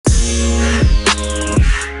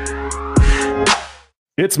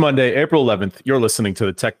It's Monday, April 11th. You're listening to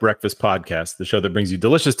the Tech Breakfast Podcast, the show that brings you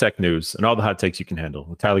delicious tech news and all the hot takes you can handle.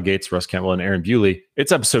 With Tyler Gates, Russ Cantwell, and Aaron Bewley.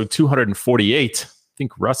 It's episode 248. I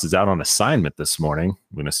think Russ is out on assignment this morning.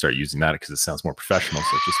 I'm going to start using that because it sounds more professional.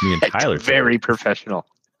 So it's just me and Tyler. Very professional.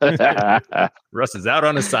 Russ is out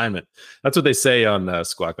on assignment. That's what they say on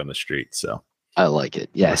Squawk on the Street. So I like it.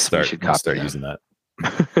 Yes, we should start using that.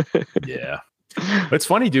 Yeah. It's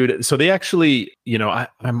funny, dude. So they actually,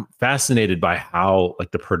 I'm fascinated by how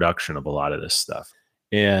like the production of a lot of this stuff,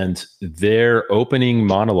 and their opening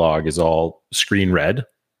monologue is all screen read,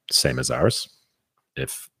 same as ours.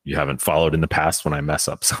 If you haven't followed in the past, when I mess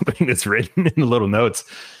up something that's written in the little notes,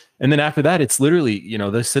 and then after that, it's literally,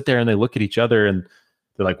 they sit there and they look at each other and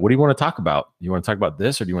they're like, "What do you want to talk about? You want to talk about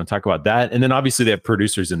this, or do you want to talk about that?" And then obviously they have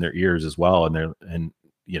producers in their ears as well, and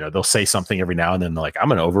they'll say something every now and then. They're like, "I'm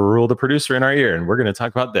going to overrule the producer in our ear and we're going to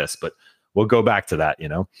talk about this, but we'll go back to that,"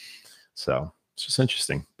 So it's just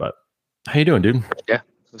interesting. But how you doing, dude? Yeah,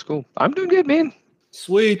 that's cool. I'm doing good, man.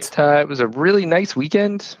 Sweet. It was a really nice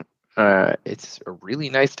weekend. It's a really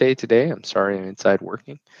nice day today. I'm sorry I'm inside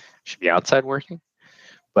working. Should be outside working.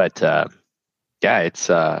 But yeah, it's,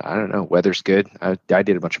 I don't know, weather's good. I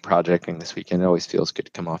did a bunch of projecting this weekend. It always feels good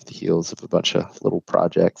to come off the heels of a bunch of little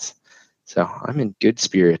projects. So I'm in good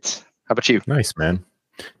spirits. How about you? Nice, man.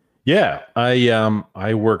 Yeah,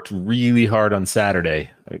 I worked really hard on Saturday.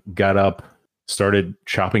 I got up, started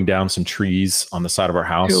chopping down some trees on the side of our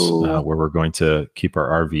house where we're going to keep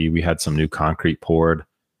our RV. We had some new concrete poured,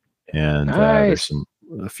 and there's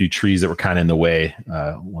a few trees that were kind of in the way.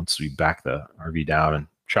 Once we backed the RV down and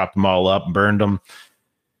chopped them all up, burned them.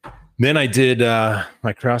 Then I did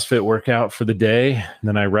my CrossFit workout for the day. And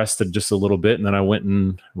then I rested just a little bit. And then I went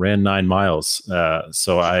and ran 9 miles.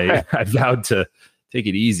 So I vowed to take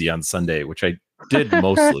it easy on Sunday, which I did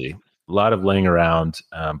mostly. A lot of laying around.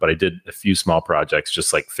 But I did a few small projects,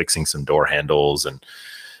 just like fixing some door handles and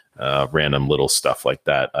random little stuff like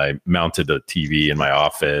that. I mounted a TV in my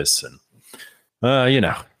office. And,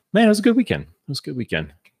 man, it was a good weekend.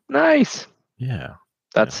 Nice. Yeah.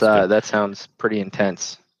 That sounds pretty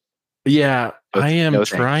intense. Yeah, I am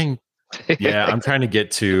trying. Yeah, I'm trying to get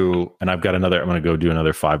to, and I'm going to go do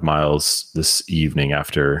another 5 miles this evening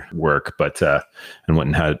after work, but, and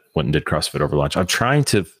went and did CrossFit over lunch. I'm trying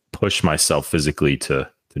to push myself physically to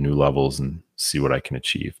new levels and see what I can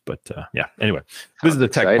achieve. But, yeah, anyway, this is the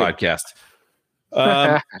Tech Podcast.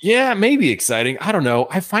 Yeah, maybe exciting. I don't know.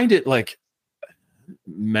 I find it like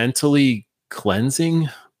mentally cleansing.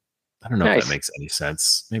 I don't know if that makes any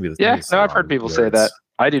sense. Maybe. I've heard people say that.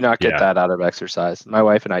 I do not get that out of exercise. My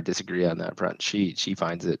wife and I disagree on that front. She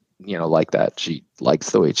finds it, like that. She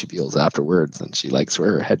likes the way she feels afterwards, and she likes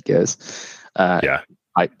where her head goes.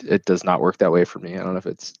 It does not work that way for me. I don't know if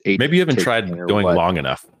it's maybe you haven't tried going long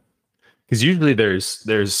enough, because usually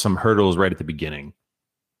there's some hurdles right at the beginning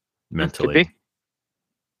mentally.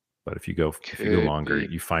 But if you go longer,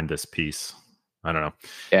 you find this piece. I don't know.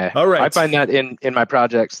 Yeah. All right. I find that in my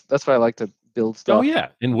projects. That's why I like to build stuff. Oh yeah,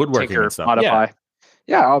 in woodworking and stuff. Modify.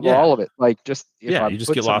 Yeah, all of it. Like just you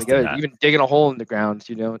just get lost in that. Even digging a hole in the ground,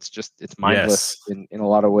 it's mindless in a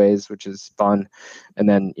lot of ways, which is fun. And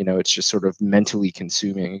then it's just sort of mentally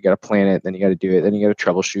consuming. You got to plan it, then you got to do it, then you got to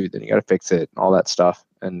troubleshoot, then you got to fix it, and all that stuff.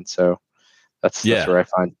 And so that's where I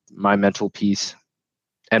find my mental peace,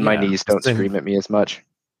 and my knees don't scream at me as much.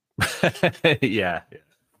 Yeah,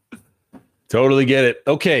 totally get it.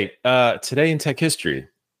 Okay, today in tech history.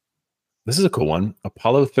 This is a cool one.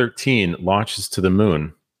 Apollo 13 launches to the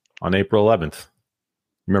moon on April 11th.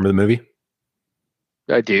 Remember the movie?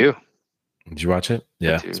 I do. Did you watch it?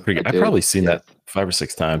 Yeah, it's pretty good. I've probably seen that 5 or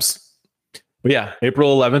 6 times. But yeah,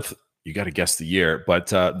 April 11th, you got to guess the year. But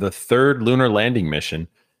the third lunar landing mission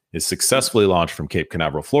is successfully launched from Cape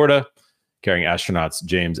Canaveral, Florida, carrying astronauts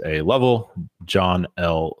James A. Lovell, John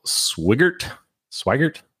L. Swigert? How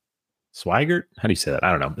do you say that?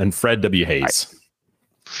 I don't know. And Fred W. Hayes.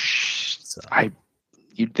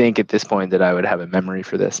 You'd think at this point that I would have a memory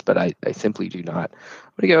for this, but I simply do not.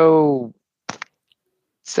 I'm going to go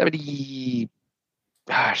 70.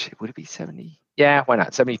 Gosh, would it be 70? Yeah, why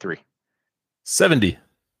not? 73.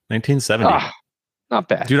 1970. Not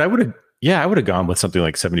bad. Dude, I would have gone with something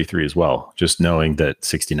like 73 as well, just knowing that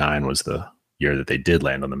 69 was the year that they did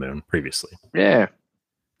land on the moon previously. Yeah.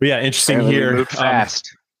 But yeah, interesting here. Moved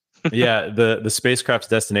fast. Yeah, the spacecraft's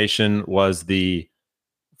destination was the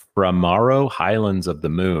Framaro Highlands of the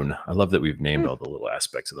Moon. I love that we've named all the little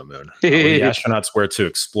aspects of the moon. The astronauts were to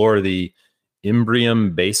explore the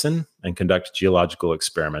Imbrium Basin and conduct geological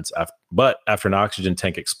experiments. But after an oxygen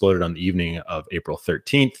tank exploded on the evening of April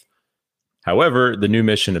 13th, however, the new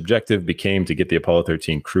mission objective became to get the Apollo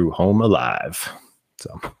 13 crew home alive.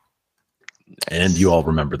 So, and you all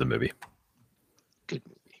remember the movie. Good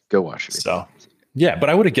movie. Go watch it. So, yeah, but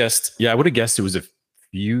I would have guessed. Yeah, I would have guessed it was a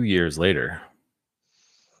few years later.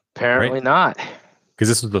 Apparently not. Because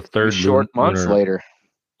this was the third months later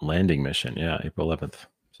landing mission. Yeah, April 11th.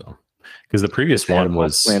 So, because the previous one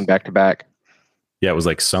was planned back to back. Yeah, it was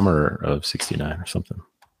like summer of '69 or something.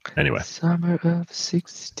 Anyway, summer of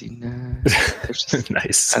 '69.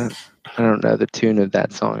 Nice. I don't know the tune of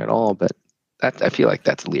that song at all, but I feel like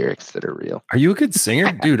that's lyrics that are real. Are you a good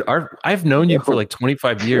singer, dude? I've known you for like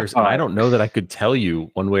 25 years, and I don't know that I could tell you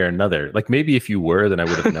one way or another. Like maybe if you were, then I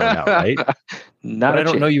would have known outright. But I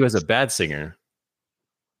don't know you as a bad singer.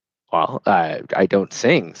 Well, I don't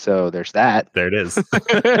sing, so there's that. There it is.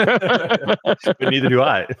 But neither do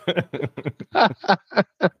I.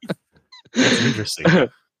 That's interesting.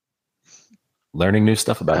 Learning new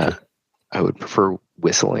stuff about you. I would prefer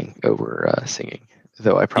whistling over singing,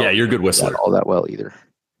 though I probably you're a good whistler. Not all that well either.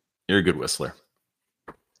 You're a good whistler.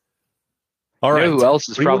 All right. Who else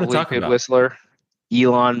is probably a good whistler?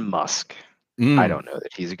 Elon Musk. I don't know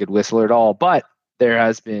that he's a good whistler at all, but there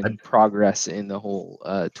has been progress in the whole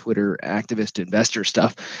Twitter activist investor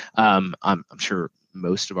stuff. I'm sure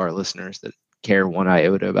most of our listeners that care one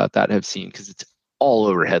iota about that have seen, because it's all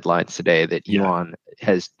over headlines today, that Elon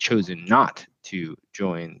has chosen not to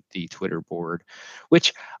join the Twitter board,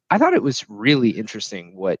 which I thought it was really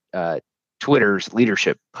interesting what Twitter's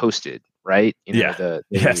leadership posted. Right? The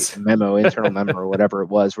memo, internal memo, or whatever it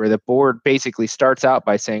was, where the board basically starts out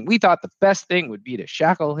by saying, we thought the best thing would be to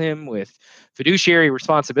shackle him with fiduciary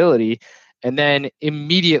responsibility. And then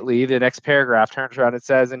immediately the next paragraph turns around and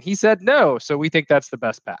says, and he said no. So we think that's the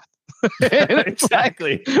best path.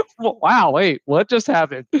 Exactly. Wow, wait, what just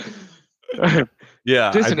happened?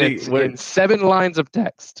 Yeah. Dissonance in 7 lines of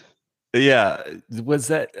text. Yeah. Was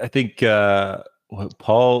that, I think,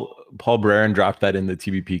 Paul Breran dropped that in the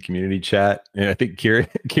TBP community chat, and I think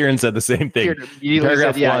Kieran said the same thing.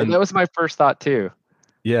 Paragraph said, that was my first thought too.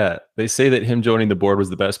 Yeah, they say that him joining the board was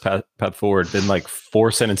the best path forward. Then, like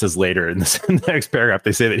 4 sentences later, in the next paragraph,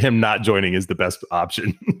 they say that him not joining is the best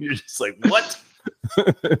option. You're just like, what?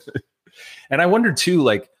 And I wonder too,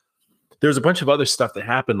 like, there's a bunch of other stuff that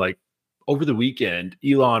happened, like. Over the weekend,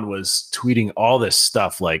 Elon was tweeting all this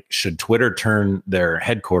stuff like, should Twitter turn their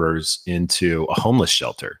headquarters into a homeless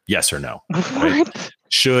shelter? Yes or no? Right?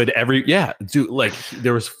 Should like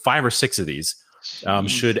there was 5 or 6 of these.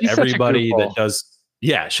 Should everybody that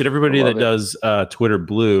does Twitter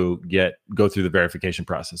Blue go through the verification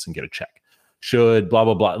process and get a check? Should blah,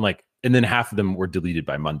 blah, blah. And then half of them were deleted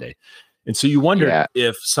by Monday. And so you wonder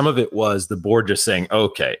if some of it was the board just saying,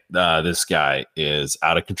 okay, this guy is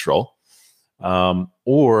out of control.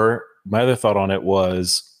 Or my other thought on it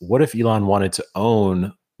was, what if Elon wanted to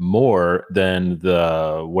own more than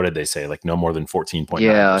what did they say? Like no more than 14.9%.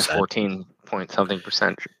 Yeah, 14 point something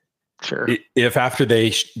percent. Sure. If after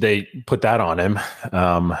they put that on him,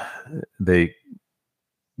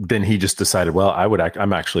 then he just decided, well,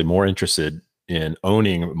 I'm actually more interested in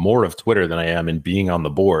owning more of Twitter than I am in being on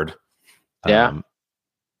the board. Yeah.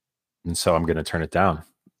 And so I'm going to turn it down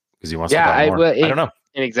because he wants to buy more. I don't know.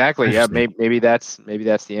 Exactly. Yeah. Maybe that's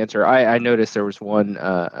the answer. I noticed there was one,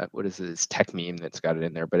 what is this tech meme that's got it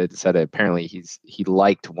in there, but it said apparently he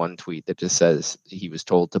liked one tweet that just says he was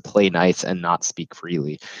told to play nice and not speak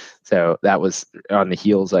freely. So that was on the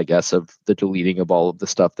heels, I guess, of the deleting of all of the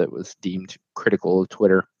stuff that was deemed critical of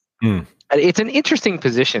Twitter. It's an interesting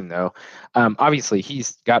position though. Obviously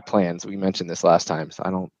he's got plans. We mentioned this last time, so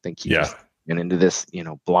I don't think he's been into this,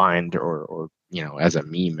 blind or as a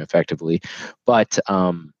meme effectively, but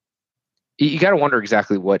you got to wonder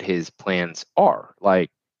exactly what his plans are. Like,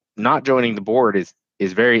 not joining the board is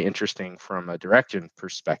very interesting from a direction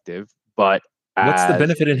perspective, but what's the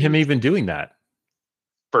benefit in him even doing that?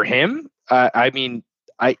 For him, I mean,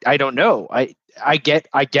 I don't know. I get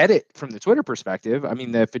it from the Twitter perspective. I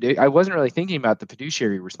mean, I wasn't really thinking about the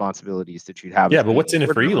fiduciary responsibilities that you'd have. Yeah, but what's in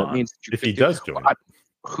it for Elon if he does join?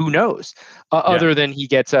 Who knows? Other than he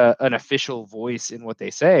gets an official voice in what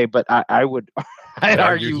they say, but I'd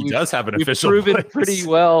argue he does have an official proven voice. Pretty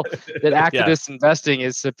well that activist investing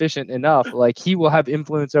is sufficient enough. Like, he will have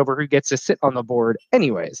influence over who gets to sit on the board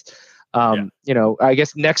anyways. I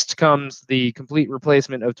guess next comes the complete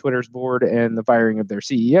replacement of Twitter's board and the firing of their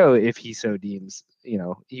CEO, if he so deems,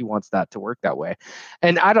 he wants that to work that way.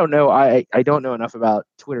 And I don't know. I don't know enough about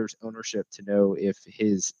Twitter's ownership to know if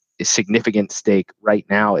his significant stake right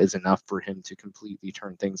now is enough for him to completely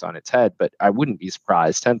turn things on its head, but I wouldn't be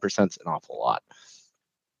surprised. 10% is an awful lot.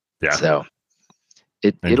 Yeah. So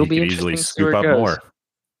it'll be easily scoop up more.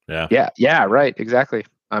 Yeah. Right. Exactly.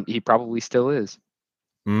 He probably still is.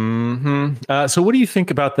 So what do you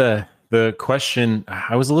think about the question?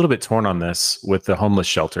 I was a little bit torn on this with the homeless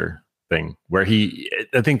shelter thing, where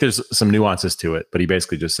I think there's some nuances to it, but he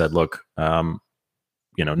basically just said, look,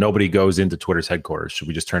 nobody goes into Twitter's headquarters. Should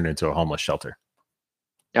we just turn it into a homeless shelter?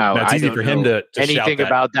 No, now, it's easy for him to anything shout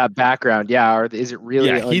about that background. Yeah. Or is it really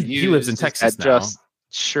unused? He lives in Texas now.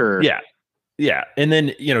 Sure. Yeah. Yeah. And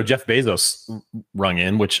then, Jeff Bezos rung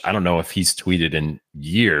in, which I don't know if he's tweeted in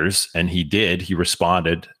years. And he did. He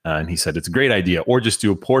responded and he said, it's a great idea, or just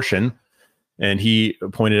do a portion. And he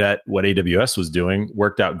pointed at what AWS was doing,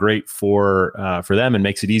 worked out great for them, and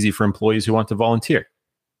makes it easy for employees who want to volunteer.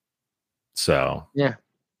 So yeah,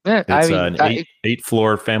 it's an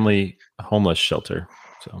 8-floor family homeless shelter.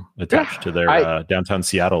 So attached to their downtown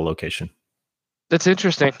Seattle location. That's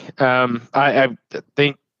interesting. I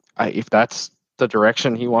think if that's the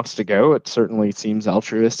direction he wants to go, it certainly seems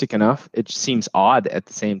altruistic enough. It seems odd at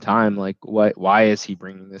the same time. Like, why is he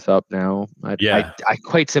bringing this up now? I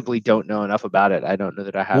quite simply don't know enough about it. I don't know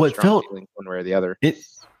that I have strong feelings one way or the other. It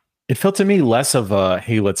felt to me less of a,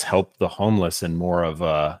 hey, let's help the homeless, and more of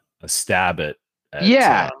a stab at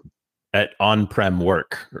on-prem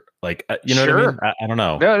work. Like, you know what I mean? I don't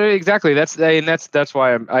know. No, exactly. That's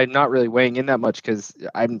why I'm not really weighing in that much, because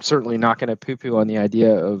I'm certainly not going to poo-poo on the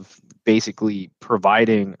idea of basically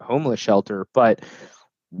providing homeless shelter. But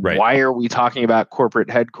why are we talking about corporate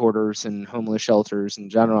headquarters and homeless shelters in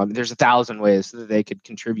general? I mean, there's 1,000 ways that they could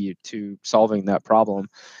contribute to solving that problem.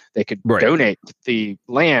 They could donate the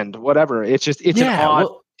land, whatever. It's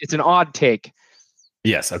an odd take.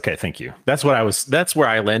 Yes. Okay. Thank you. That's where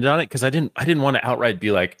I landed on it, because I didn't want to outright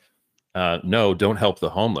be like, no, don't help the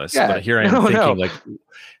homeless. Yeah, but here I am thinking like,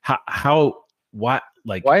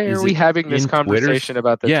 why are we having this conversation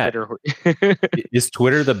about the Twitter? Is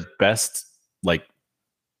Twitter the best like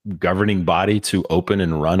governing body to open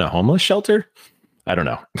and run a homeless shelter? I don't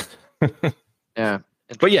know. Yeah.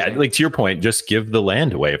 But yeah, like to your point, just give the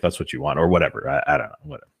land away if that's what you want, or whatever. I don't know.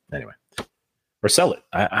 Whatever. Anyway, or sell it.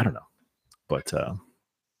 I don't know. But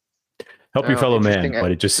help your fellow man.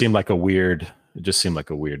 But it just seemed like a weird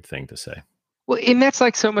thing to say. Well, and that's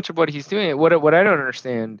like so much of what he's doing. What I don't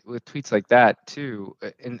understand with tweets like that too.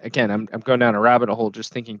 And again, I'm going down a rabbit hole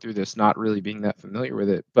just thinking through this, not really being that familiar with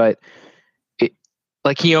it. But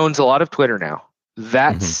like, he owns a lot of Twitter now.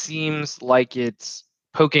 That seems like it's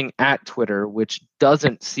poking at Twitter, which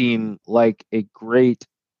doesn't seem like a great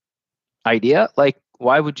idea. Like,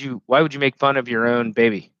 why would you make fun of your own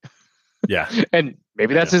baby? Yeah. And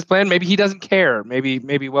maybe that's his plan. Maybe he doesn't care.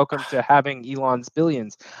 Maybe welcome to having Elon's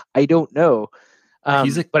billions. I don't know.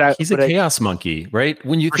 He's a chaos monkey, right?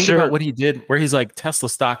 When you think about what he did, where he's like, Tesla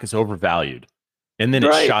stock is overvalued, and then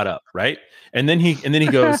it shot up, right? And then he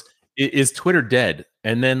goes, is Twitter dead?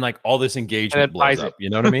 And then like all this engagement blows up. You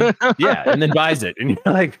know what I mean? Yeah. And then buys it. And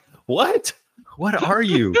you're like, what? What are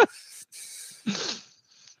you?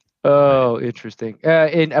 Oh, interesting.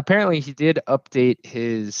 And apparently he did update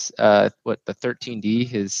his the 13D,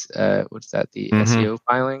 his what's that, the SEO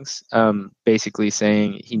filings, basically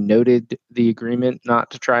saying he noted the agreement not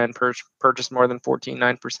to try and purchase more than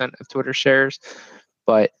 14.9% of Twitter shares.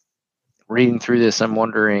 But reading through this, I'm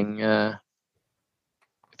wondering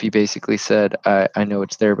if he basically said, I know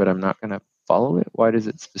it's there, but I'm not going to follow it. Why does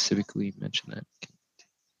it specifically mention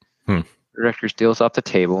that? Director's deals off the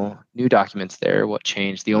table. New documents there. What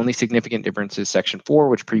changed? The only significant difference is Section 4,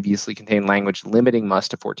 which previously contained language limiting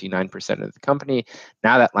Musk to 49% of the company.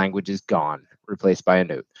 Now that language is gone, replaced by a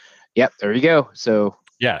note. Yep, there you go. So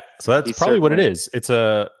yeah, so that's probably what it is. It's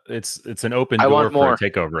an open door for a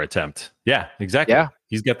takeover attempt. Yeah, exactly. Yeah,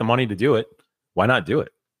 he's got the money to do it. Why not do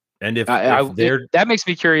it? And if that makes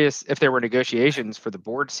me curious if there were negotiations for the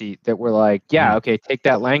board seat that were like, okay, take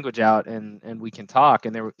that language out and we can talk.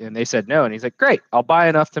 And they said no. And he's like, great, I'll buy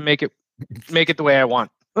enough to make it the way I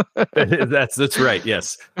want. That's right.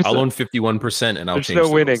 Yes, I'll own 51% and I'll change. There's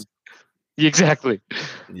no winning. Rules. Exactly.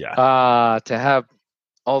 Yeah. To have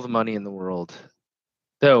all the money in the world,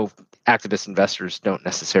 though, activist investors don't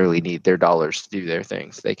necessarily need their dollars to do their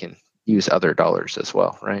things. They can use other dollars as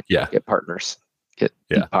well, right? Yeah. Get partners. Get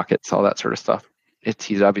deep pockets, all that sort of stuff.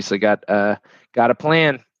 He's obviously got a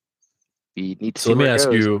plan. We need to see. Let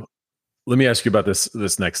me ask you about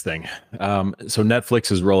this next thing. So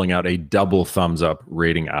Netflix is rolling out a double thumbs up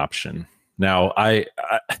rating option. Now,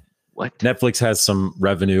 Netflix has some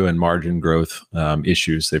revenue and margin growth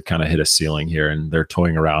issues. They've kind of hit a ceiling here, and they're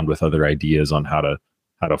toying around with other ideas on how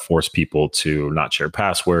to force people to not share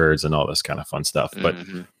passwords and all this kind of fun stuff. But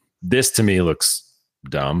this to me looks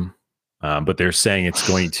dumb. But they're saying it's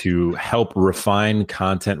going to help refine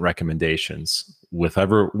content recommendations with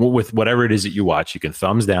whatever it is that you watch. You can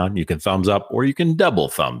thumbs down, you can thumbs up, or you can double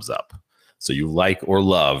thumbs up. So you like or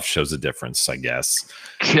love shows a difference, I guess.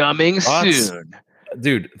 Coming soon.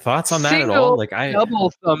 Dude, thoughts on that at all? Like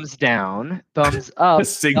double thumbs down, thumbs up,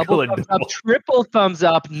 single and double thumbs up, triple thumbs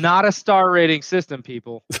up, not a star rating system,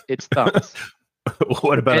 people. It's thumbs.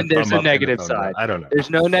 What about and there's a negative side? I don't know. There's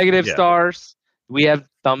no negative stars. We have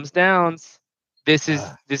thumbs downs. This is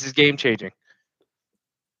game changing.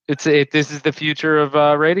 This is the future of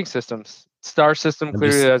rating systems. Star system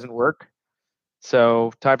clearly doesn't work.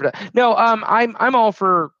 So time for that. No, I'm all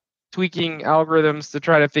for tweaking algorithms to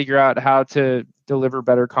try to figure out how to deliver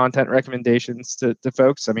better content recommendations to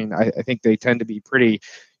folks. I mean, I think they tend to be pretty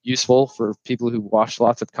useful for people who watch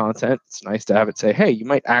lots of content. It's nice to have it say, hey, you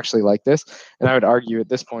might actually like this. And I would argue at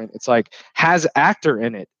this point, it's like, has actor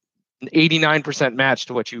in it an 89% match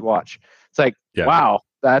to what you watch? It's like, wow,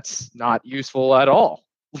 that's not useful at all.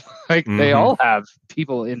 Like they all have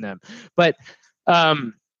people in them. But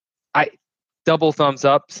I double thumbs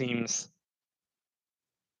up seems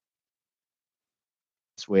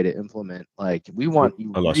way to implement. Like we want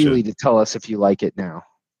you really to tell us if you like it now.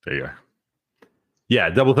 There you are.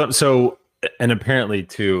 Yeah, double thumb. So, and apparently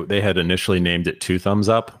too, they had initially named it 2 thumbs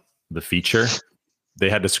up, the feature.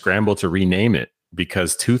 They had to scramble to rename it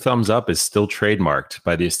because 2 thumbs up is still trademarked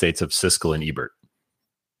by the estates of Siskel and Ebert.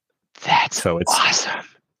 That's awesome.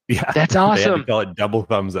 Yeah, that's awesome. They had to call it double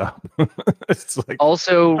thumbs up. It's like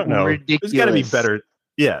also ridiculous. There's got to be better.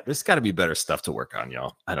 Yeah, there's got to be better stuff to work on,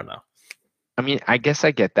 y'all. I don't know. I mean, I guess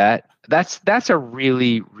I get that. That's a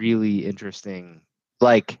really, really interesting.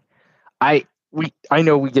 Like, I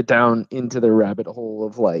know we get down into the rabbit hole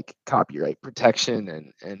of like copyright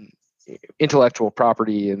protection and intellectual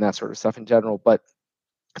property and that sort of stuff in general, but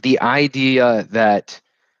the idea that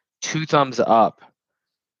 2 thumbs up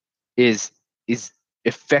is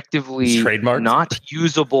effectively not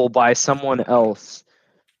usable by someone else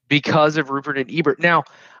because of Rupert and Ebert. Now,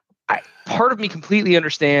 part of me completely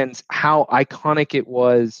understands how iconic it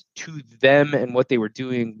was to them and what they were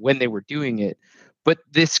doing when they were doing it. But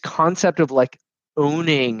this concept of like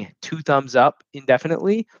owning 2 thumbs up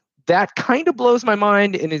indefinitely, that kind of blows my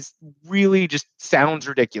mind and is really just sounds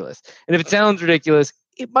ridiculous. And if it sounds ridiculous,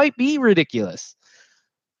 it might be ridiculous.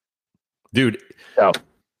 Dude. Oh.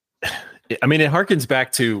 I mean, it harkens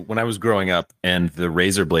back to when I was growing up and the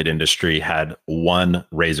razor blade industry had one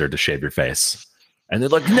razor to shave your face. And they're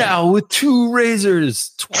like, now with 2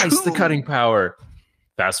 razors, twice the cutting power.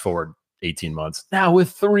 Fast forward 18 months. Now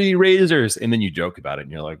with 3 razors. And then you joke about it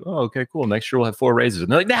and you're like, oh, okay, cool. Next year we'll have 4 razors. And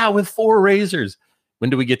they're like, now with 4 razors. When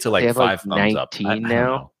do we get to like 5 thumbs up? 19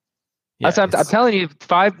 now. Yeah, I'm telling you,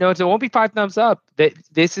 5. No, it won't be 5 thumbs up.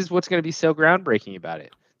 This is what's going to be so groundbreaking about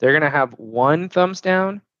it. They're going to have 1 thumbs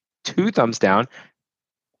down, 2 thumbs down.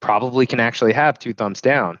 Probably can actually have 2 thumbs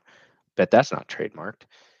down. Bet that's not trademarked.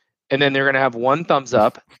 And then they're going to have 1 thumbs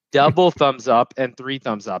up, double thumbs up, and 3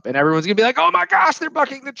 thumbs up. And everyone's going to be like, oh my gosh, they're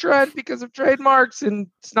bucking the trend because of trademarks and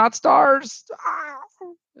it's not stars.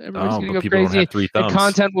 Everyone's going to go crazy. The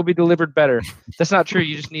content will be delivered better. That's not true.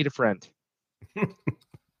 You just need a friend.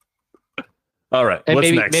 All right. And what's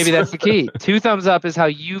next? maybe that's the key. 2 thumbs up is how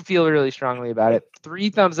you feel really strongly about it. 3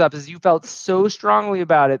 thumbs up is you felt so strongly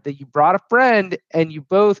about it that you brought a friend and you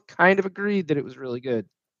both kind of agreed that it was really good.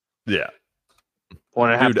 Yeah.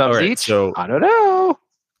 1.5 thumbs each? So I don't know.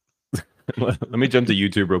 Let me jump to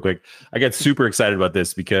YouTube real quick. I get super excited about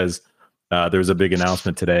this because there was a big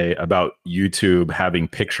announcement today about YouTube having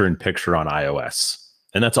picture-in-picture on iOS.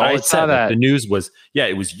 And that's all it said. Like, the news was,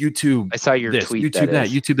 it was YouTube. I saw your tweet. YouTube that,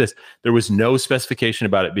 YouTube this. There was no specification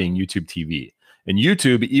about it being YouTube TV. And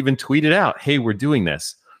YouTube even tweeted out, hey, we're doing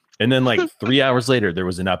this. And then like 3 hours later, there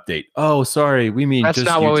was an update. Oh, sorry, we mean that's just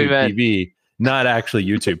not YouTube TV. Not actually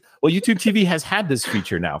YouTube. Well, YouTube TV has had this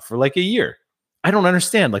feature now for like a year. I don't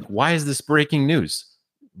understand. Like, why is this breaking news?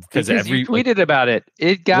 Because you tweeted about it.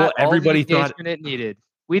 It got everybody the engagement it needed.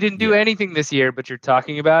 We didn't do anything this year, but you're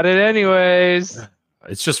talking about it anyways.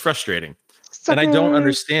 It's just frustrating. And I don't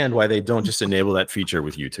understand why they don't just enable that feature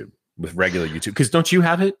with YouTube, with regular YouTube. Because don't you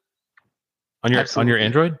have it on your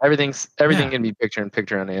Android? Everything can be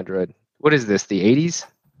picture-in-picture on Android. What is this? The 80s?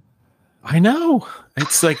 I know.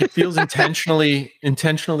 It's like it feels intentionally,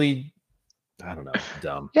 I don't know,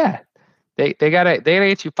 dumb. Yeah. They gotta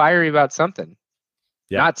get you fiery about something.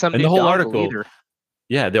 Yeah. Not something. And the whole article either.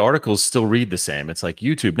 Yeah, the articles still read the same. It's like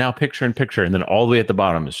YouTube now picture in picture, and then all the way at the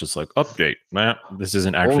bottom it's just like update. Nah, this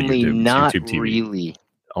isn't actually YouTube. Not it's YouTube TV. Really.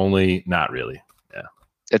 Only not really. Yeah.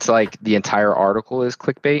 It's like the entire article is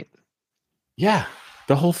clickbait. Yeah,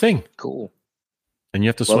 the whole thing. Cool. And you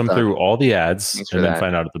have to Well swim done. through all the ads Thanks for and then that.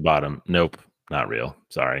 find out at the bottom. Nope, not real.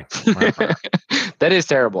 Sorry. That is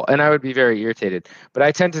terrible, and I would be very irritated. But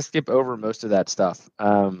I tend to skip over most of that stuff.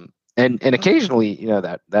 And occasionally,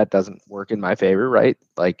 that doesn't work in my favor, right?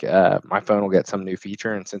 Like my phone will get some new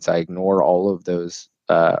feature, and since I ignore all of those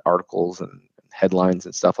articles and headlines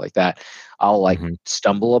and stuff like that, I'll like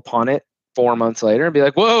stumble upon it 4 months later and be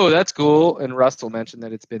like, "Whoa, that's cool!" And Russ will mention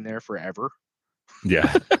that it's been there forever.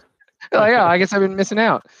 Yeah. Like, yeah, I guess I've been missing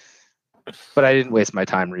out. But I didn't waste my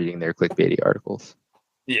time reading their clickbaity articles.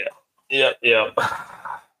 Yeah.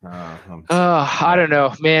 I don't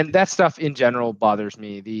know, man. That stuff in general bothers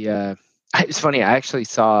me. It's funny. I actually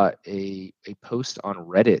saw a post on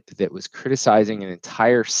Reddit that was criticizing an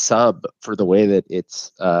entire sub for the way that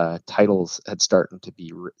its titles had started to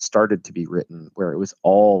be written, where it was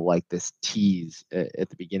all like this tease at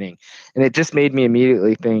the beginning, and it just made me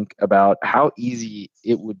immediately think about how easy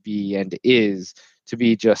it would be and is to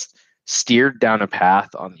be just steered down a path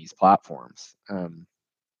on these platforms.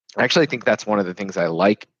 I actually think that's one of the things I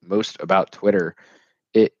like most about Twitter.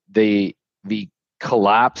 The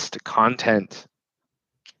collapsed content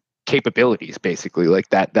capabilities, basically, like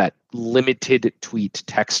that limited tweet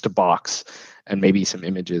text box and maybe some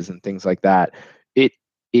images and things like that. It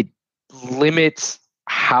limits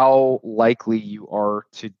how likely you are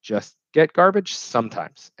to just get garbage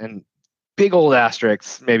sometimes. And big old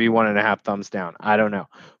asterisks, maybe 1.5 thumbs down. I don't know,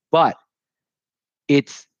 but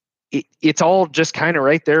it's all just kind of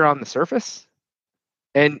right there on the surface.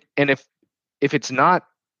 And if it's not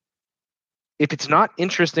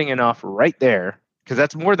interesting enough right there, because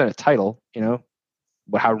that's more than a title,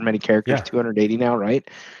 however many characters, 280 now, right?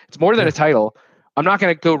 It's more than a title. I'm not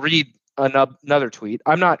going to go read another tweet.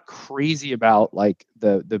 I'm not crazy about like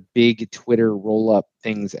the big Twitter roll up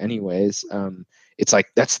things anyways. It's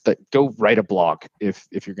like go write a blog if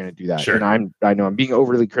you're going to do that. Sure. And I know I'm being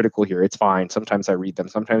overly critical here. It's fine. Sometimes I read them.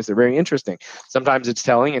 Sometimes they're very interesting. Sometimes it's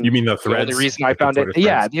telling. And you mean the threads? The only reason I found it,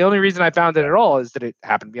 the only reason I found it at all is that it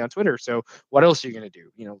happened to be on Twitter. So what else are you going to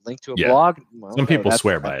do? Link to a blog? Well, some people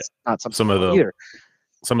swear by it. Not something some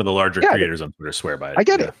of the larger creators on Twitter swear by it. I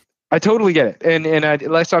get it. I totally get it. And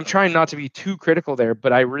so I'm trying not to be too critical there,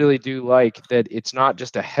 but I really do like that it's not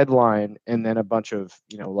just a headline and then a bunch of,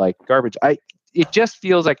 like garbage. It just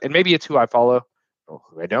feels like, and maybe it's who I follow or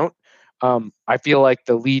who I don't. I feel like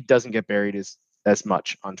the lead doesn't get buried as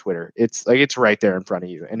much on Twitter. It's like it's right there in front of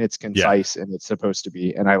you, and it's concise, and it's supposed to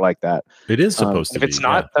be, and I like that. It is supposed to be. If it's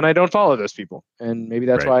not, then I don't follow those people, and maybe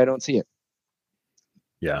that's why I don't see it.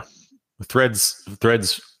 Yeah. Threads.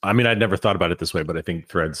 I mean, I'd never thought about it this way, but I think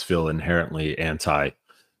threads feel inherently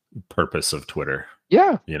anti-purpose of Twitter.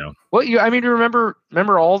 Yeah. Well, remember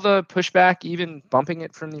all the pushback, even bumping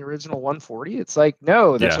it from the original 140. It's like,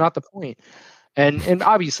 no, that's not the point. And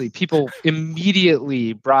obviously, people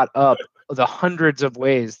immediately brought up the hundreds of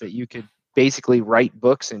ways that you could basically write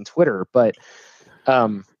books in Twitter, but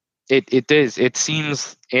it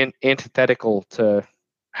seems antithetical to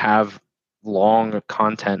have long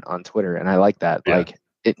content on Twitter, and I like that. Yeah. Like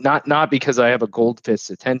it not because I have a goldfist's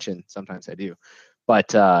attention. Sometimes I do,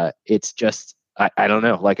 but it's just I don't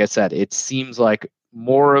know. Like I said, it seems like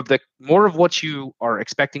more of what you are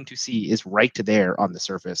expecting to see is right there on the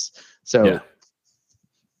surface. So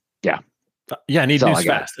yeah. I need news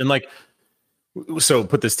fast. And like, so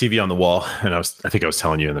put this TV on the wall, and I think I was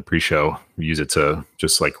telling you in the pre-show, use it to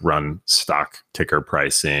just like run stock ticker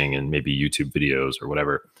pricing and maybe YouTube videos or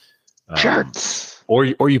whatever. Charts. Or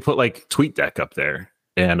you put like TweetDeck up there,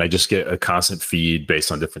 and I just get a constant feed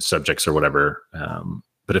based on different subjects or whatever.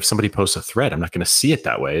 But if somebody posts a thread, I'm not going to see it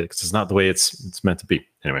that way because it's not the way it's meant to be.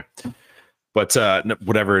 Anyway, but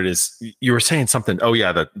whatever it is, you were saying something. Oh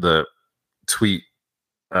yeah, the tweet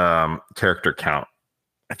character count.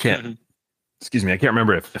 I can't. Excuse me. I can't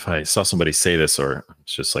remember if I saw somebody say this or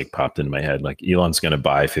it's just like popped into my head. Like Elon's going to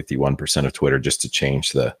buy 51% of Twitter just to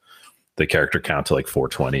change the character count to like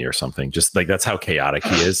 420 or something. Just like that's how chaotic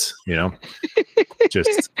he is,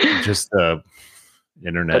 just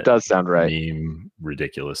internet. That does sound right. Meme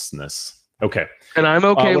ridiculousness. Okay. And I'm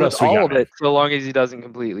okay with all of it so long as he doesn't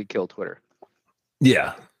completely kill Twitter.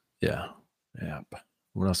 Yeah.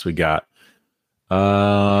 What else we got?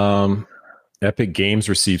 Epic Games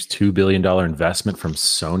receives $2 billion investment from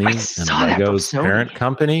Sony and Lego's parent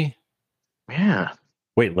company. Yeah.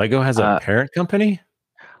 Wait, Lego has a parent company?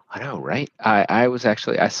 I know, right? I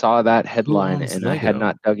saw that headline and Lego? I had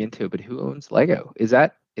not dug into it, but who owns Lego? Is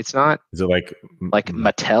it like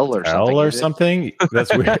Mattel or something? Or something?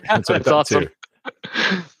 That's weird. That's what I thought awesome.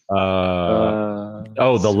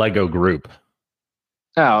 Too. The Lego Group.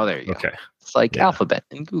 Oh, there you go. Okay. It's like Alphabet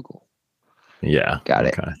and Google. Yeah. Got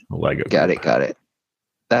it. Okay. Lego. Got it.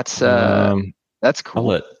 That's Um, that's I'll cool.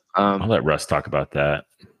 let I'll let Russ talk about that.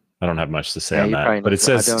 I don't have much to say Yeah, on you that, probably but need it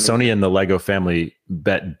to. I says don't Sony either. and the Lego family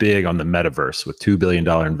bet big on the metaverse with $2 billion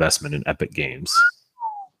investment in Epic Games.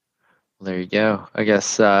 There you go. I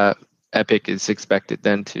guess Epic is expected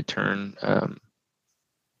then to turn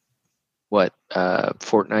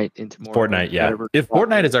Fortnite into more of a Fortnite, yeah. metaverse If Fortnite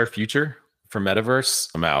platform. is our future for metaverse,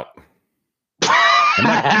 I'm out.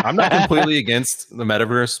 I'm not completely against the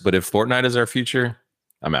metaverse, but if Fortnite is our future,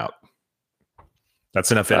 I'm out.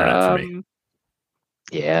 That's enough internet for me.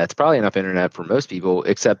 Yeah, it's probably enough internet for most people,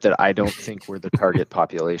 except that I don't think we're the target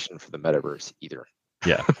population for the metaverse either.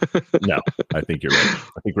 Yeah. No, I think you're right.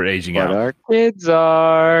 I think we're aging But out. our kids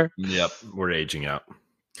are. Yep, we're aging out.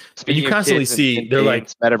 Speaking And you of constantly kids and see they're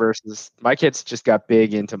games, like, metaverses, my kids just got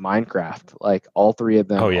big into Minecraft, like all three of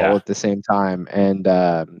them oh all yeah, at the same time. And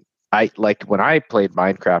I like when I played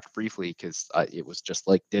Minecraft briefly because it was just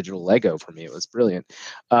like digital Lego for me. It was brilliant.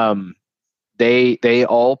 They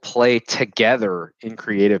all play together in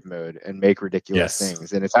creative mode and make ridiculous yes,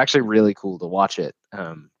 things, and it's actually really cool to watch it.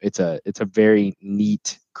 It's a very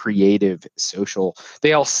neat, creative, social.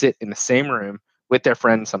 They all sit in the same room with their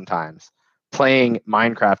friends sometimes, playing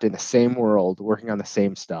Minecraft in the same world, working on the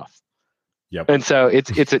same stuff. yep, And so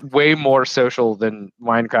it's way more social than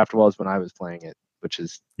Minecraft was when I was playing it, which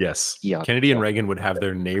is yes. eons Kennedy and ago. Reagan would have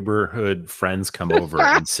their neighborhood friends come over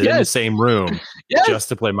and sit in the Yes, same room yes, just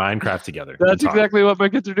to play Minecraft together and that's talk. exactly what my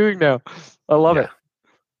kids are doing now. I love Yeah. it.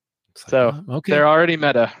 It's like, So okay. they're already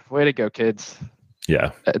meta. Way to go, kids.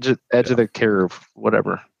 Yeah. Edge of the curve,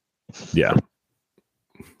 whatever. Yeah.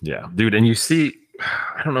 Yeah. Dude, and you see,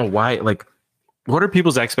 I don't know why, like, what are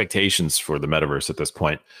people's expectations for the metaverse at this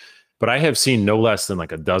point? But I have seen no less than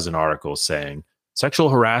like a dozen articles saying sexual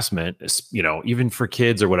harassment is, even for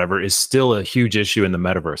kids or whatever, is still a huge issue in the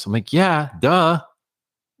metaverse. I'm like, yeah, duh.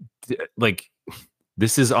 Like,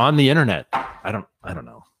 this is on the internet. I don't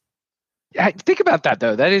know. Think about that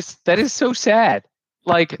though. That is so sad.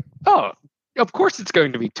 Like, oh, of course it's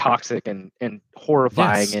going to be toxic and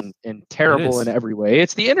horrifying Yes, and it terrible in is. every way.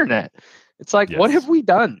 It's the internet. It's like, what have Yes. we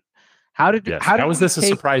done? How did Yes. how How did is we this a take,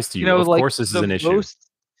 surprise to you? Of like course, this is the an issue. most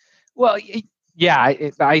well, yeah,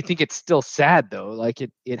 I think it's still sad though. Like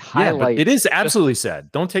it Yeah, but it highlights is just absolutely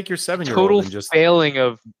sad. Don't take your 7-year-old total and just failing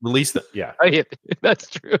of release the. Yeah. right. That's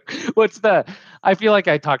true. I feel like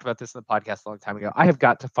I talked about this in the podcast a long time ago. I have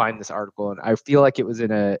got to find this article, and I feel like it was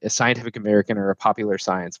in a Scientific American or a Popular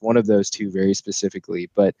Science, one of those two very specifically,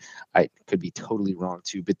 but I could be totally wrong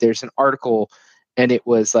too. But there's an article, and it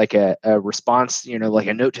was like a response, like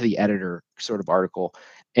a note to the editor sort of article.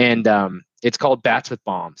 And it's called Bats with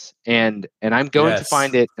Bombs. And I'm going to Yes.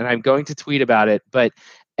 find it, and I'm going to tweet about it. But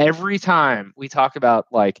every time we talk about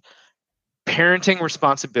like parenting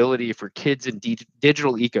responsibility for kids in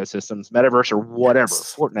digital ecosystems, metaverse or whatever,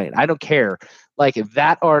 Yes. Fortnite, I don't care. Like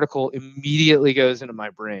that article immediately goes into my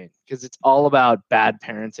brain because it's all about bad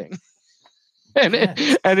parenting. and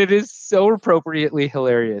Yes. it is so appropriately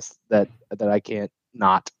hilarious that I can't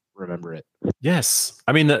not remember it. Yes.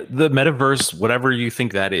 I mean, the metaverse, whatever you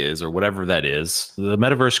think that is, or whatever that is, the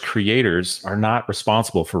metaverse creators are not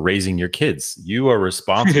responsible for raising your kids. You are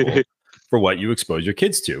responsible for what you expose your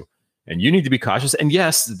kids to. And you need to be cautious. And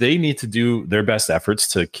yes, they need to do their best efforts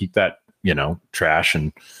to keep that, trash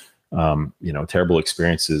and, terrible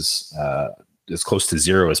experiences as close to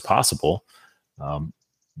zero as possible.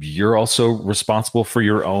 You're also responsible for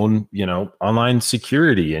your own, online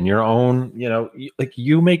security and your own, like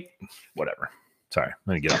you make whatever. Sorry,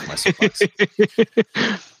 let me get off my soapbox.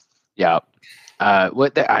 Yeah.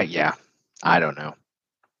 Yeah. I don't know.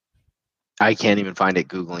 I can't even find it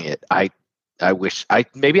Googling it. I wish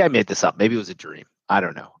maybe I made this up. Maybe it was a dream. I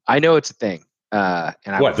don't know. I know it's a thing. And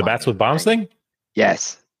What, the Bats with Bombs thing?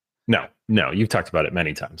 Yes. No, you've talked about it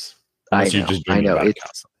many times. Unless you're just dreaming about it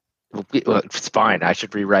constantly. Well, it's fine. I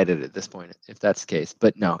should rewrite it at this point if that's the case.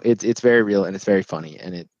 But no, it's very real and it's very funny.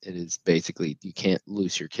 And it is basically you can't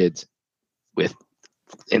loose your kids with,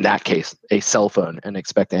 in that case, a cell phone and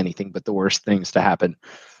expect anything but the worst things to happen.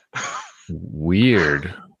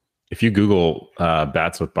 Weird. If you Google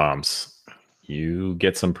Bats with Bombs, you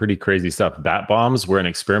get some pretty crazy stuff. Bat bombs were an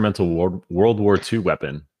experimental World War II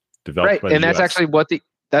weapon developed by the and that's US. actually what the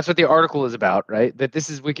article is about, right? That this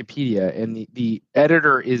is Wikipedia, and the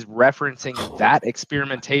editor is referencing that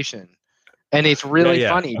experimentation, and it's really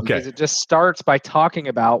funny because it just starts by talking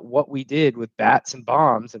about what we did with bats and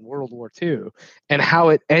bombs in World War II and how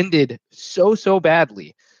it ended so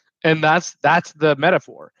badly, and that's the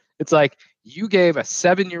metaphor. It's like you gave a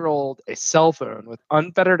 7-year-old a cell phone with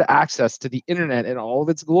unfettered access to the internet in all of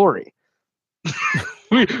its glory.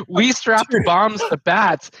 we strapped bombs to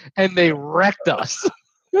bats and they wrecked us.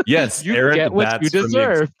 Yes, You errant get what you bats from the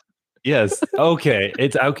deserve. yes. Okay,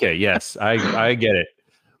 it's okay. Yes, I get it.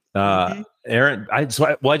 Mhm. Aaron, I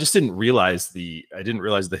just didn't realize the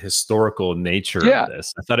historical nature of Yeah.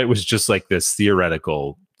 this. I thought it was just like this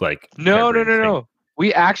theoretical, like No, no, harebrained no, thing. no.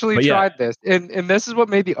 We actually But yeah, tried this, and this is what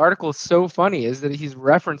made the article so funny is that he's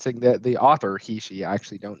referencing the author, he, she. I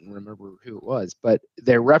actually don't remember who it was, but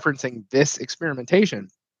they're referencing this experimentation.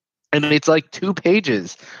 And it's like 2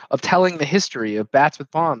 pages of telling the history of bats with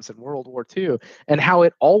bombs in World War II and how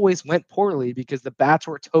it always went poorly because the bats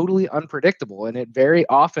were totally unpredictable and it very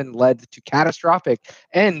often led to catastrophic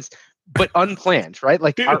ends, but unplanned, right?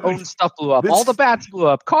 Like our dude, own stuff blew up, all the this bats blew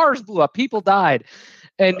up, cars blew up, people died,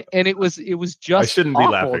 and it was I just shouldn't be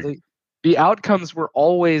awful. laughing. The outcomes were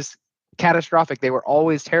always catastrophic. They were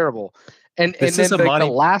always terrible, and This is then a like the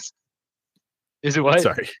Monty. last is it what?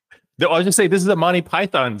 Sorry, no, I was just say this is a Monty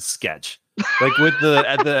Python sketch, like with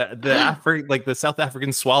the South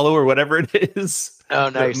African swallow or whatever it is. Oh,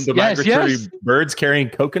 The, nice. the Yes, migratory yes. birds carrying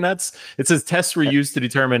coconuts. It says tests were used to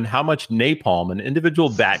determine how much napalm an individual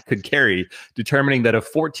bat could carry, determining that a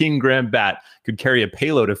 14-gram bat could carry a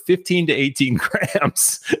payload of 15 to 18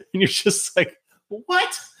 grams. And you're just like,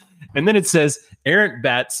 what? And then it says errant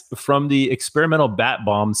bats from the experimental bat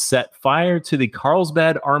bomb set fire to the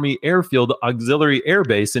Carlsbad Army Airfield Auxiliary Air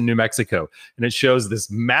Base in New Mexico. And it shows this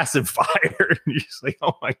massive fire. And you're just like,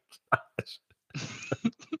 oh my gosh.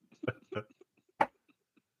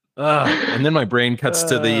 And then my brain cuts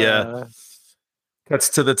to the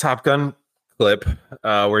Top Gun clip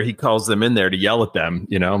where he calls them in there to yell at them.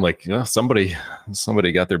 You know, I'm like, oh, somebody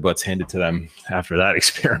got their butts handed to them after that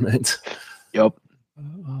experiment. Yep.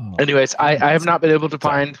 Oh. Anyways, I have not been able to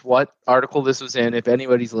find what article this was in. If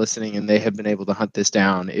anybody's listening and they have been able to hunt this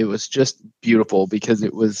down, it was just beautiful because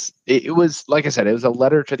it was like I said, it was a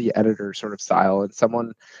letter to the editor sort of style. And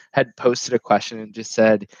someone had posted a question and just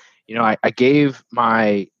said, you know, I gave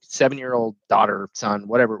my 7-year-old daughter, son,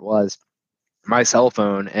 whatever it was, my cell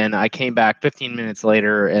phone, and I came back 15 minutes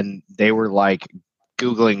later and they were like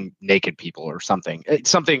Googling naked people or something.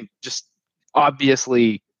 Something just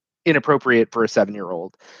obviously inappropriate for a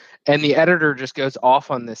 7-year-old. And the editor just goes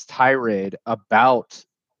off on this tirade about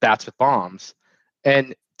bats with bombs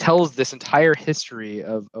and tells this entire history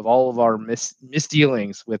of all of our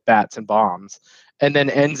misdealings with bats and bombs, and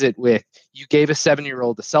then ends it with, you gave a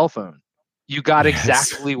 7-year-old a cell phone. You got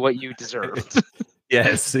exactly what you deserved.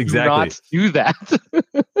 Yes, Do exactly. not do that.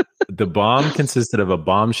 The bomb consisted of a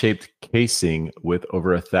bomb-shaped casing with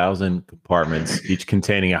over 1,000 compartments, each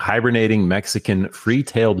containing a hibernating Mexican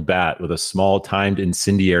free-tailed bat with a small timed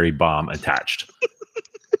incendiary bomb attached.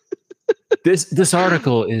 This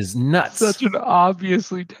article is nuts. Such an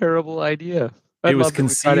obviously terrible idea. It was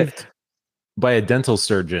conceived by a dental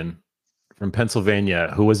surgeon from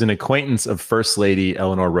Pennsylvania who was an acquaintance of First Lady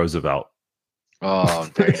Eleanor Roosevelt. Oh,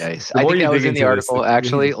 very nice. I think that was in the article,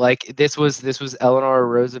 actually. Like this was Eleanor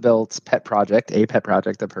Roosevelt's pet project, a pet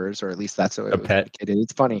project of hers, or at least that's what it was indicated.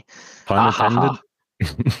 It's funny. Pun intended.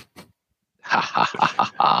 Ha ha ha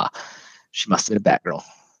ha ha. She must have been a Batgirl.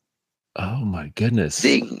 Oh my goodness.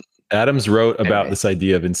 Zing. Adams wrote about this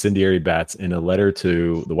idea of incendiary bats in a letter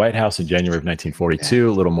to the White House in January of 1942,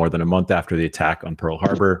 a little more than a month after the attack on Pearl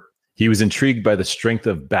Harbor. He was intrigued by the strength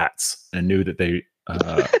of bats and knew that they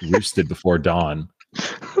roosted before dawn.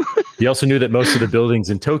 He also knew that most of the buildings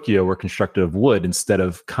in Tokyo were constructed of wood instead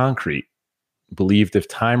of concrete. Believed if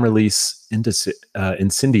time release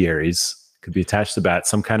incendiaries could be attached to bats,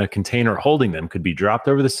 some kind of container holding them could be dropped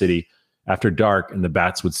over the city after dark, and the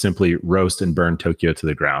bats would simply roast and burn Tokyo to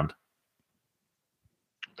the ground.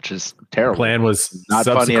 Which is terrible. The plan was not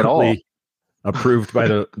funny at all. Approved by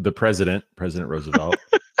the President Roosevelt.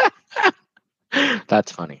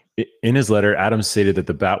 That's funny. In his letter, Adams stated that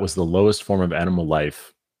the bat was the lowest form of animal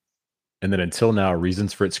life, and that until now,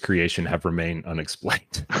 reasons for its creation have remained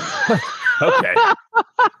unexplained. Okay.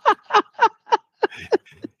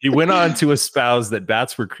 He went on to espouse that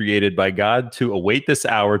bats were created by God to await this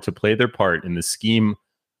hour to play their part in the scheme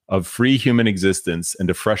of free human existence and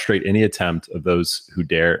to frustrate any attempt of those who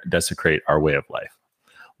dare desecrate our way of life.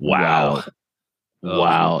 Wow.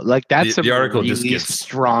 Wow. Like that's the article really just gets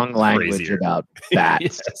strong language crazier. about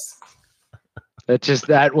bats. Yes.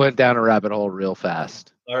 That went down a rabbit hole real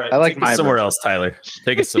fast. All right. I like take us somewhere else, Tyler.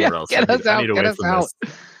 Take us somewhere else. Get us out. Get us out.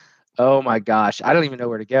 Oh my gosh. I don't even know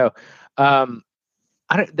where to go.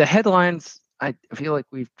 The headlines, I feel like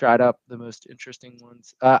we've tried up the most interesting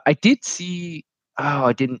ones. I did see. Oh,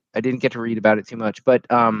 I didn't get to read about it too much, but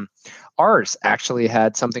ours actually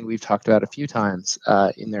had something we've talked about a few times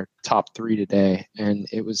in their top 3 today, and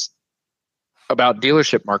it was about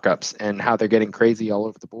dealership markups and how they're getting crazy all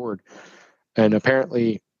over the board. and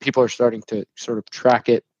apparently people are starting to sort of track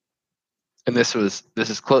it. And this is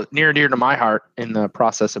near and dear to my heart. In the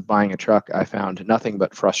process of buying a truck, I found nothing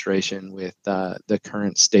but frustration with the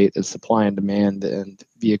current state of supply and demand and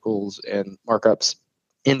vehicles and markups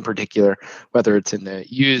in particular, whether it's in the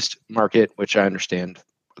used market, which I understand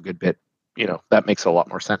a good bit, that makes a lot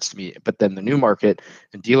more sense to me. But then the new market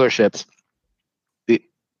and dealerships,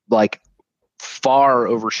 like far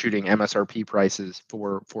overshooting MSRP prices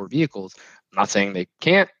for vehicles. I'm not saying they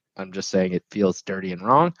can't. I'm just saying it feels dirty and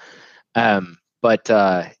wrong. But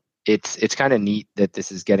it's kind of neat that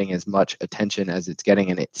this is getting as much attention as it's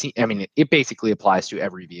getting, and it basically applies to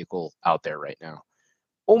every vehicle out there right now.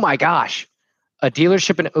 Oh my gosh, a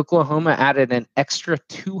dealership in Oklahoma added an extra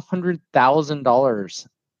 $200,000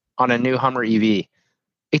 on a new Hummer EV.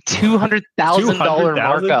 A $200,000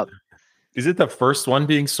 markup. Is it the first one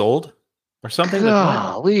being sold or something?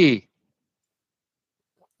 Golly.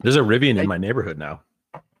 There's a Rivian in my neighborhood now.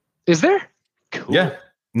 Is there? Cool. Yeah.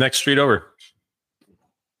 Next street over.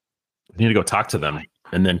 I need to go talk to them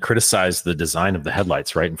and then criticize the design of the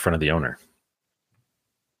headlights right in front of the owner.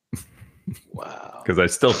 Wow. Because I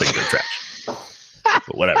still think they're trash.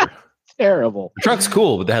 But whatever. Terrible. The truck's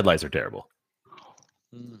cool, but the headlights are terrible.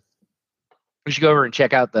 We should go over and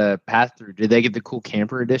check out the path through. Did they get the cool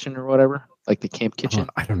camper edition or whatever? Like the camp kitchen?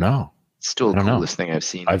 I don't know. It's still the coolest thing I've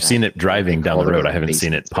seen. I've seen it driving down the road. I haven't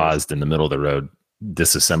seen it paused in the middle of the road,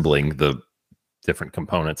 disassembling the different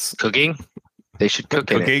components. Cooking? They should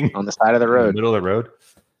cook it on the side of the road. In the middle of the road?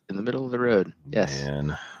 In the middle of the road. Yes.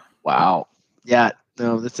 Man. Wow. Yeah.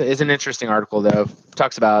 No, this is an interesting article, though. It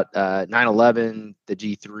talks about 911, the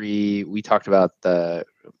G3. We talked about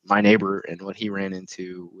my neighbor and what he ran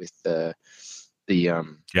into with the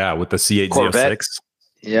with the C8 Corvette. Z06.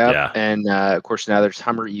 Yeah. And of course now there's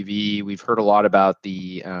Hummer EV. We've heard a lot about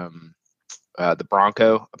the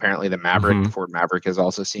Bronco. Apparently the Maverick, Ford Maverick is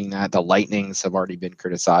also seeing that. The Lightnings have already been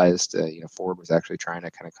criticized. Ford was actually trying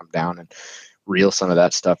to kind of come down and reel some of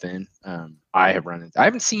that stuff in. I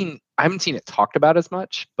haven't seen it talked about as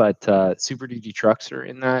much, but Super Duty trucks are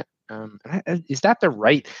in that. Is that the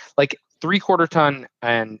right, like 3/4 ton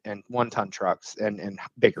and 1 ton trucks and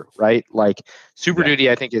bigger, right? Like Super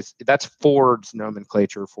Duty, I think that's Ford's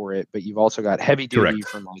nomenclature for it, but you've also got heavy duty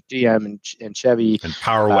from like GM and Chevy and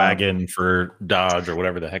Power Wagon for Dodge or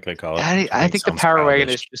whatever the heck they call it. I think the Power Wagon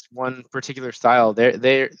is just one particular style.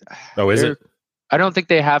 Is it? I don't think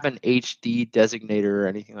they have an HD designator or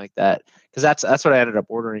anything like that, because that's what I ended up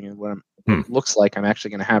ordering, and what it looks like I'm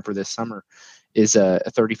actually going to have for this summer is a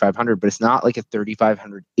 3500, but it's not like a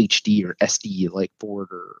 3500 HD or SD like Ford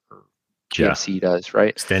or GMC does,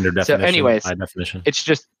 right? Standard definition. So anyways, high definition. It's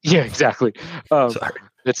just exactly. Sorry.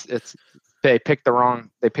 It's they picked the wrong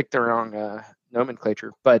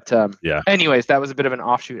nomenclature, but anyways, that was a bit of an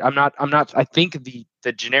offshoot. I'm not I think the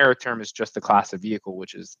generic term is just the class of vehicle,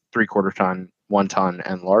 which is 3/4 ton, 1 ton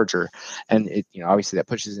and larger, and it obviously that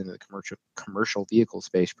pushes into the commercial vehicle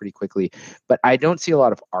space pretty quickly. But I don't see a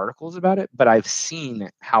lot of articles about it, but I've seen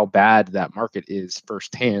how bad that market is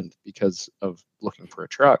firsthand because of looking for a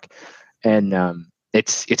truck, and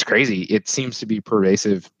it's crazy. It seems to be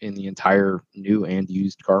pervasive in the entire new and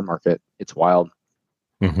used car market. It's wild.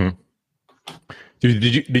 Mm-hmm.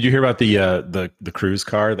 Did you hear about the Cruise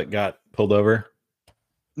car that got pulled over?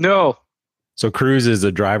 No. So Cruise is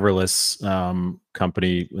a driverless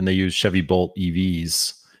company, and they use Chevy Bolt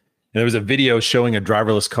EVs. And there was a video showing a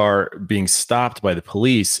driverless car being stopped by the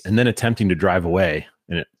police and then attempting to drive away,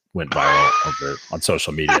 and it went viral on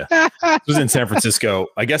social media. It was in San Francisco.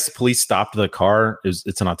 I guess the police stopped the car.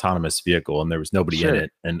 It's an autonomous vehicle, and there was nobody in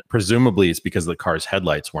it. And presumably it's because the car's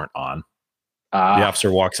headlights weren't on. The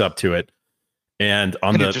officer walks up to it, and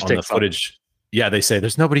on the footage, they say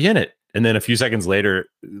there's nobody in it. And then a few seconds later,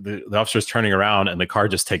 the officer's turning around and the car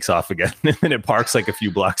just takes off again. And it parks like a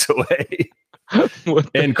few blocks away.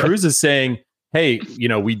 And Cruise is saying, hey,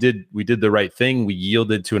 we did the right thing. We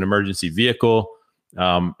yielded to an emergency vehicle.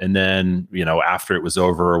 And then, after it was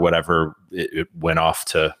over or whatever, it went off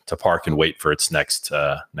to park and wait for its next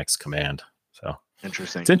command. So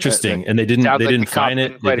interesting. It's interesting. And they didn't find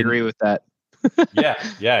it. Quite agree with that.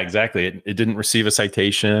 yeah, exactly. It didn't receive a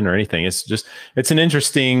citation or anything. It's an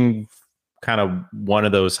interesting kind of one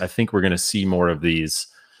of those. I think we're going to see more of these.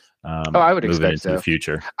 I would expect into the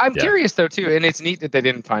future. I'm curious though too, and it's neat that they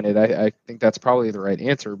didn't find it. I think that's probably the right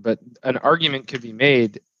answer. But an argument could be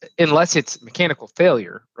made, unless it's mechanical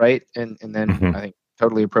failure, right? And then I think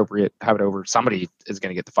totally appropriate, have it over. Somebody is going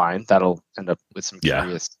to get the fine. That'll end up with some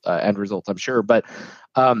curious end results, I'm sure. But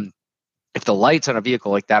if the lights on a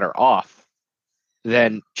vehicle like that are off,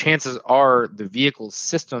 then chances are the vehicle's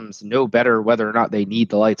systems know better whether or not they need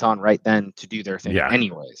the lights on right then to do their thing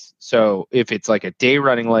anyways. So if it's like a day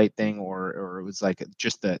running light thing, or it was like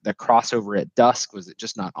just the crossover at dusk, was it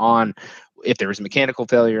just not on? If there was a mechanical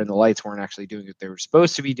failure and the lights weren't actually doing what they were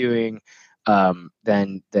supposed to be doing,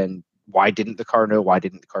 then why didn't the car know? Why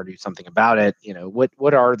didn't the car do something about it?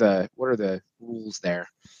 What are the rules there?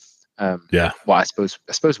 Well, I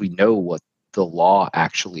suppose we know what the law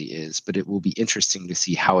actually is, but it will be interesting to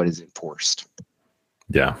see how it is enforced.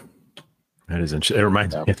 Yeah, that is interesting. It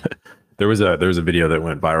reminds me, there was a video that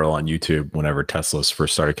went viral on YouTube whenever Teslas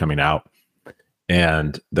first started coming out,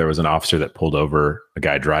 and there was an officer that pulled over a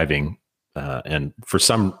guy driving, and for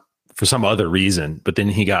some other reason, but then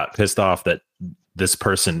he got pissed off that this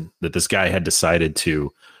guy had decided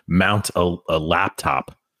to mount a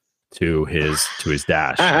laptop to his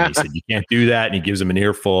dash. And he said, "You can't do that." And he gives him an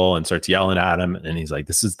earful and starts yelling at him. And he's like,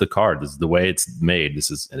 "This is the car. This is the way it's made.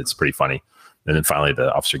 And it's pretty funny." And then finally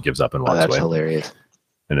the officer gives up and walks away. That's hilarious.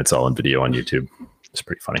 And it's all in video on YouTube. It's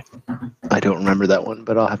pretty funny. I don't remember that one,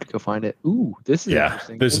 but I'll have to go find it. Ooh, this is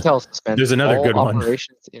interesting. Intel suspends there's another all good one.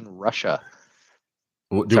 Operations in Russia.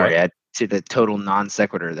 Sorry, I did a total non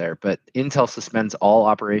sequitur there, but Intel suspends all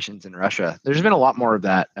operations in Russia. There's been a lot more of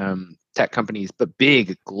that. Tech companies, but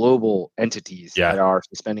big global entities that are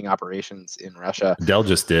suspending operations in Russia. Dell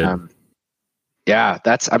just did.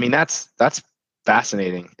 That's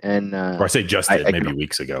fascinating. And or I say just did, maybe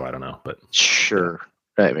weeks ago. I don't know, but sure.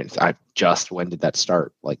 I mean, when did that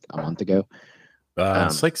start? Like a month ago?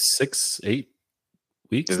 It's like 6-8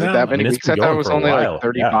 weeks. Is it that many weeks? I thought it was only like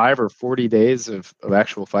 35 or 40 days of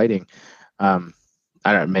actual fighting.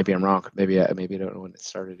 I don't know. Maybe I'm wrong. Maybe I don't know when it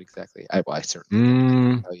started exactly. I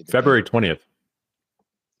certainly February 20th.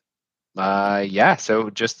 So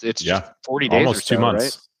it's just 40 days, almost or so, 2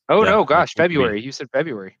 months. Right? Oh no, gosh, February. You said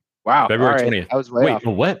February. Wow, February 20th. I was way off.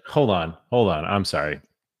 What? Hold on. I'm sorry.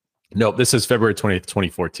 No, this is February 20th,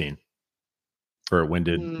 2014. For when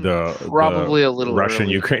did probably a little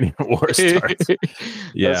Russian-Ukrainian war start?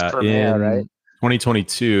 Yeah, Crimea, right?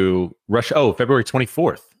 2022, Russia. Oh, February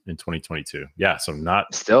 24th. In 2022. Yeah. So not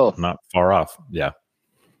far off. Yeah.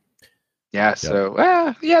 Yeah. So,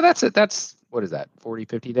 that's it. That's, what is that? 40,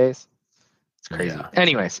 50 days. It's crazy. Yeah.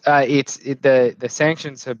 Anyways, the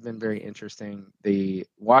sanctions have been very interesting.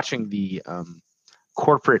 Watching the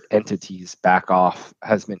corporate entities back off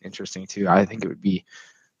has been interesting too. I think it would be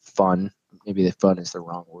fun. Maybe the fun is the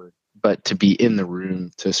wrong word, but to be in the room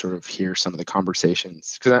to sort of hear some of the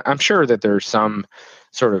conversations, because I'm sure that there's some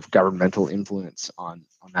sort of governmental influence on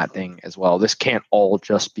that thing as well. This can't all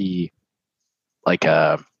just be like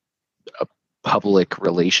a public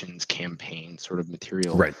relations campaign sort of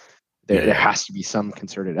material. Right. There has to be some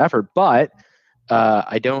concerted effort, but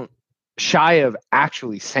I don't shy of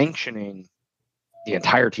actually sanctioning the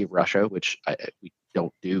entirety of Russia, which we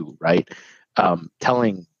don't do, right?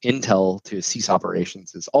 Telling Intel to cease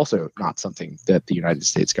operations is also not something that the United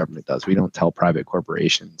States government does. We don't tell private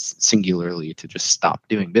corporations singularly to just stop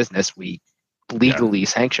doing business. We legally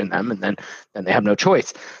sanction them, and then they have no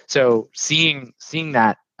choice. So seeing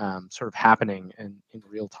that sort of happening in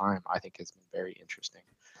real time, I think has been very interesting.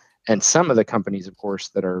 And some of the companies, of course,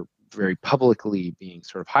 that are very publicly being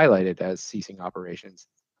sort of highlighted as ceasing operations,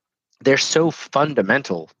 they're so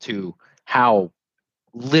fundamental to how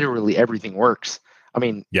literally everything works. I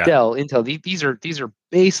mean, Dell, Intel, these are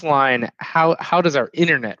baseline. How does our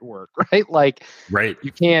internet work, right? Like,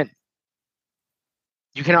 you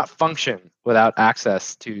cannot function without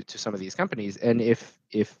access to some of these companies. And if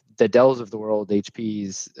the Dells of the world,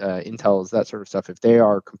 HPs, Intels, that sort of stuff, if they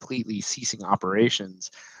are completely ceasing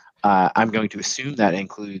operations, I'm going to assume that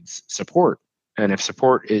includes support. And if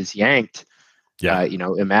support is yanked,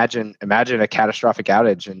 imagine a catastrophic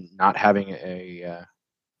outage and not having a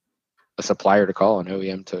supplier to call, an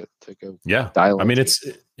OEM to go dial. I mean,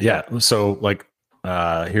 So like,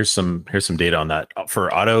 here's some data on that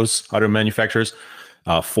for auto manufacturers.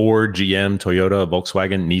 Ford, GM, Toyota,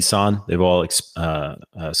 Volkswagen, Nissan, they've all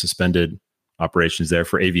suspended operations there.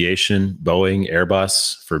 For aviation, Boeing,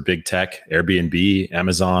 Airbus. For big tech, Airbnb,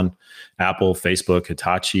 Amazon, Apple, Facebook,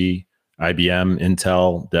 Hitachi, IBM,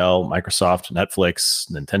 Intel, Dell, Microsoft,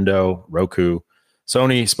 Netflix, Nintendo, Roku,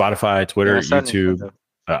 Sony, Spotify, Twitter, YouTube,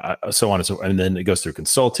 so on and so on. And then it goes through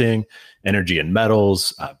consulting, energy and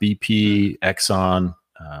metals, BP, Exxon,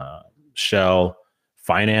 Shell,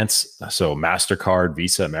 finance, so MasterCard,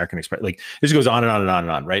 Visa, American Express. Like, this goes on and on and on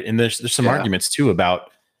and on, right? And there's some arguments too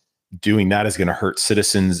about doing that is going to hurt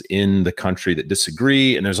citizens in the country that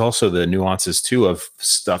disagree. And there's also the nuances too of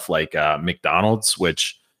stuff like McDonald's,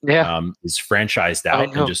 which is franchised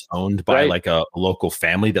out and just owned by like a local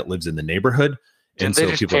family that lives in the neighborhood. Didn't And they so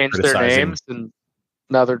just people are change their criticizing. names and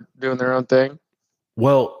now they're doing their own thing?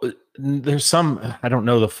 Well, there's some, I don't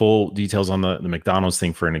know the full details on the McDonald's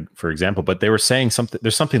thing for example, but they were saying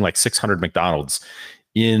there's something like 600 McDonald's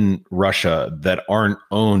in Russia that aren't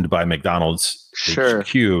owned by McDonald's Sure.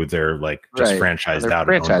 HQ. They're like just Right. franchised They're out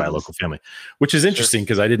and owned by a franchises. local family, which is Sure. interesting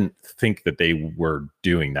because I didn't think that they were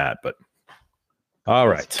doing that. But all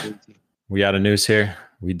That's right, crazy. we out of news here.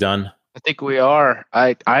 We done? I think we are.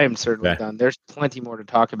 I am certainly Okay. done. There's plenty more to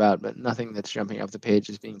talk about, but nothing that's jumping off the page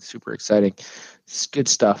is being super exciting. It's good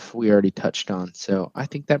stuff we already touched on. So I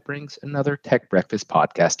think that brings another Tech Breakfast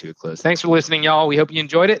podcast to a close. Thanks for listening, y'all. We hope you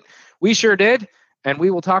enjoyed it. We sure did. And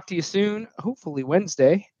we will talk to you soon, hopefully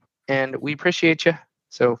Wednesday. And we appreciate you.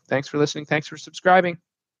 So thanks for listening. Thanks for subscribing.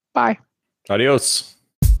 Bye. Adios.